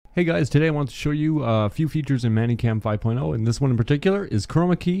Hey guys, today I want to show you a few features in Manycam 5.0, and this one in particular is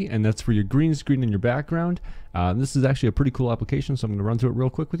Chroma key, and that's for your green screen and your background. This is actually a pretty cool application, so I'm going to run through it real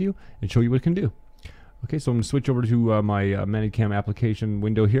quick with you and show you what it can do. Okay, so I'm going to switch over to my Manycam application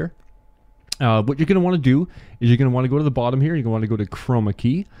window here. What you're going to want to do is you're going to want to go to the bottom here. You're going to want to go to Chroma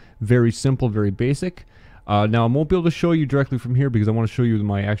key. Very simple, very basic. Now I won't be able to show you directly from here because I want to show you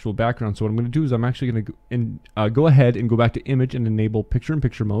my actual background. So what I'm going to do is I'm actually going to go ahead and go back to image and enable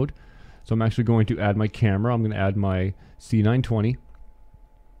picture-in-picture mode. So I'm actually going to add my camera. I'm going to add my C920.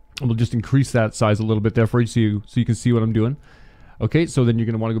 We'll just increase that size a little bit there for you so you can see what I'm doing. Okay, so then you're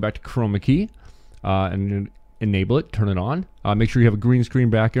going to want to go back to Chroma key and enable it, turn it on. Make sure you have a green screen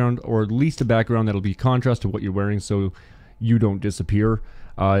background, or at least a background that'll be contrast to what you're wearing so you don't disappear.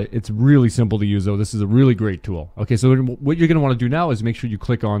 It's really simple to use though. This is a really great tool. Okay, so what you're going to want to do now is make sure you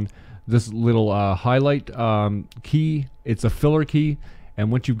click on this little highlight key. It's a filler key,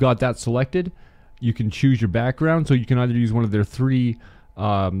 and once you've got that selected, you can choose your background. So you can either use one of their three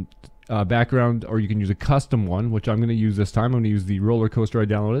background, or you can use a custom one, which I'm going to use this time. I'm going to use the roller coaster I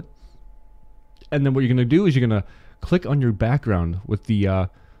downloaded. And then what you're going to do is you're going to click on your background with the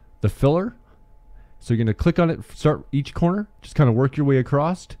filler. So you're going to click on it, start each corner, just kind of work your way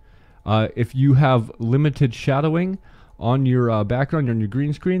across. If you have limited shadowing on your background, on your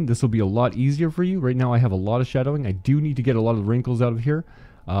green screen, this will be a lot easier for you. Right now I have a lot of shadowing. I do need to get a lot of wrinkles out of here,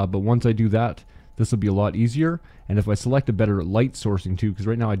 but once I do that, this will be a lot easier. And if I select a better light sourcing too, because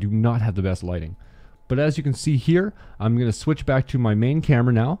right now I do not have the best lighting. But as you can see here, I'm going to switch back to my main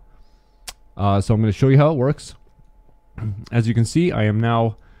camera now. So I'm going to show you how it works. As you can see, I am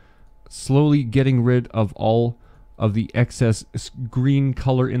now slowly getting rid of all of the excess green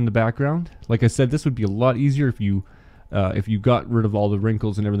color in the background. Like I said, this would be a lot easier if you got rid of all the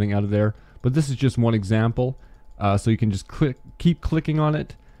wrinkles and everything out of there. But this is just one example, so you can just keep clicking on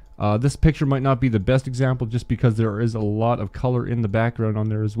it. This picture might not be the best example just because there is a lot of color in the background on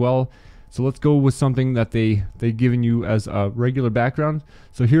there as well. So let's go with something that they've given you as a regular background.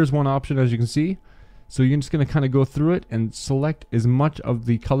 So here's one option, as you can see. So you're just going to kind of go through it and select as much of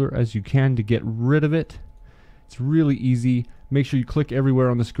the color as you can to get rid of it. It's really easy. Make sure you click everywhere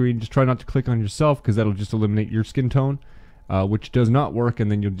on the screen. Just try not to click on yourself because that'll just eliminate your skin tone, which does not work, and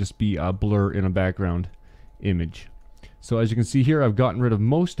then you'll just be a blur in a background image. So as you can see here, I've gotten rid of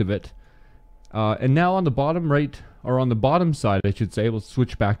most of it. And now on the bottom right, or on the bottom side, I should say, we'll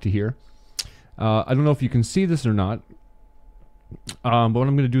switch back to here. I don't know if you can see this or not, but what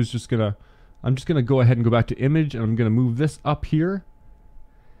I'm going to do is I'm just going to go ahead and go back to image, and I'm going to move this up here.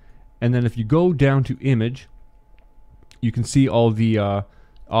 And then if you go down to image, you can see all the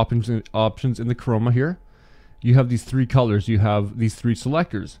options in the chroma here. You have these three colors. You have these three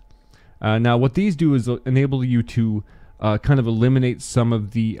selectors. Now what these do is enable you to kind of eliminate some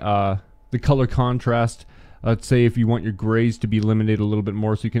of the color contrast. Let's say if you want your grays to be eliminated a little bit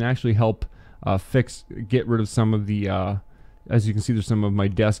more, so you can actually help get rid of some of the as you can see, there's some of my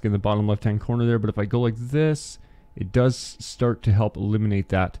desk in the bottom left hand corner there, but if I go like this, it does start to help eliminate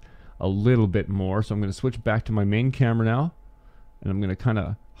that a little bit more. So I'm going to switch back to my main camera now, and I'm going to kind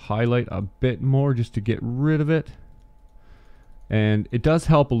of highlight a bit more just to get rid of it. And it does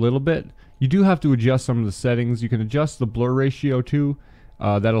help a little bit. You do have to adjust some of the settings. You can adjust the blur ratio too.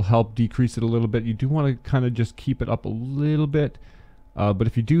 That'll help decrease it a little bit. You do want to kind of just keep it up a little bit, but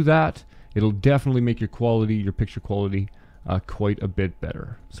if you do that, it'll definitely make your picture quality quite a bit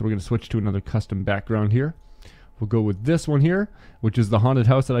better. So we're going to switch to another custom background here. We'll go with this one here, which is the haunted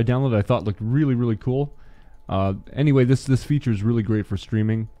house that I downloaded. I thought looked really, really cool. Anyway, this feature is really great for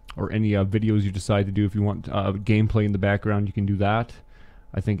streaming or any videos you decide to do. If you want gameplay in the background, you can do that.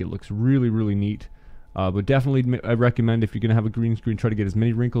 I think it looks really, really neat. But definitely, I recommend if you're going to have a green screen, try to get as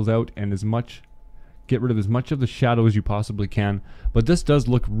many wrinkles out and get rid of as much of the shadow as you possibly can. But this does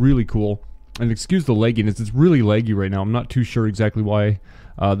look really cool. And excuse the lagginess, it's really laggy right now. I'm not too sure exactly why.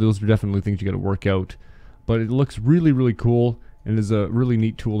 Those are definitely things you got to work out. But it looks really, really cool, and is a really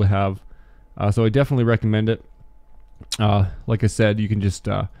neat tool to have. So I definitely recommend it. Like I said, you can just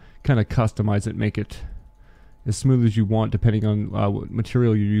kind of customize it, make it as smooth as you want, depending on what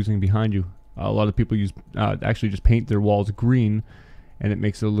material you're using behind you. A lot of people actually just paint their walls green, and it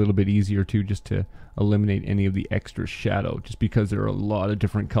makes it a little bit easier too, just to eliminate any of the extra shadow, just because there are a lot of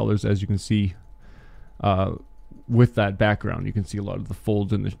different colors, as you can see with that background. You can see a lot of the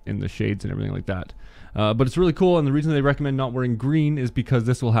folds in the shades and everything like that. But it's really cool, and the reason they recommend not wearing green is because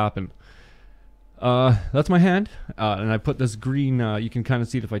this will happen. That's my hand, and I put this green, you can kind of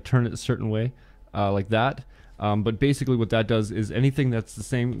see it if I turn it a certain way, like that. But basically what that does is anything that's the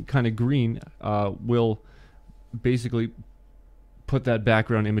same kind of green will basically put that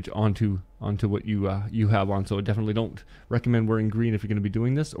background image onto what you have on. So I definitely don't recommend wearing green if you're going to be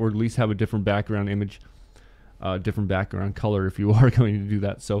doing this, or at least have a different background image, different background color if you are going to do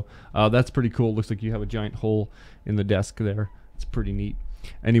that. So that's pretty cool. Looks like you have a giant hole in the desk there. It's pretty neat.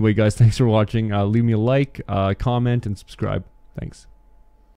 Anyway, guys, thanks for watching. Leave me a like, comment, and subscribe. Thanks.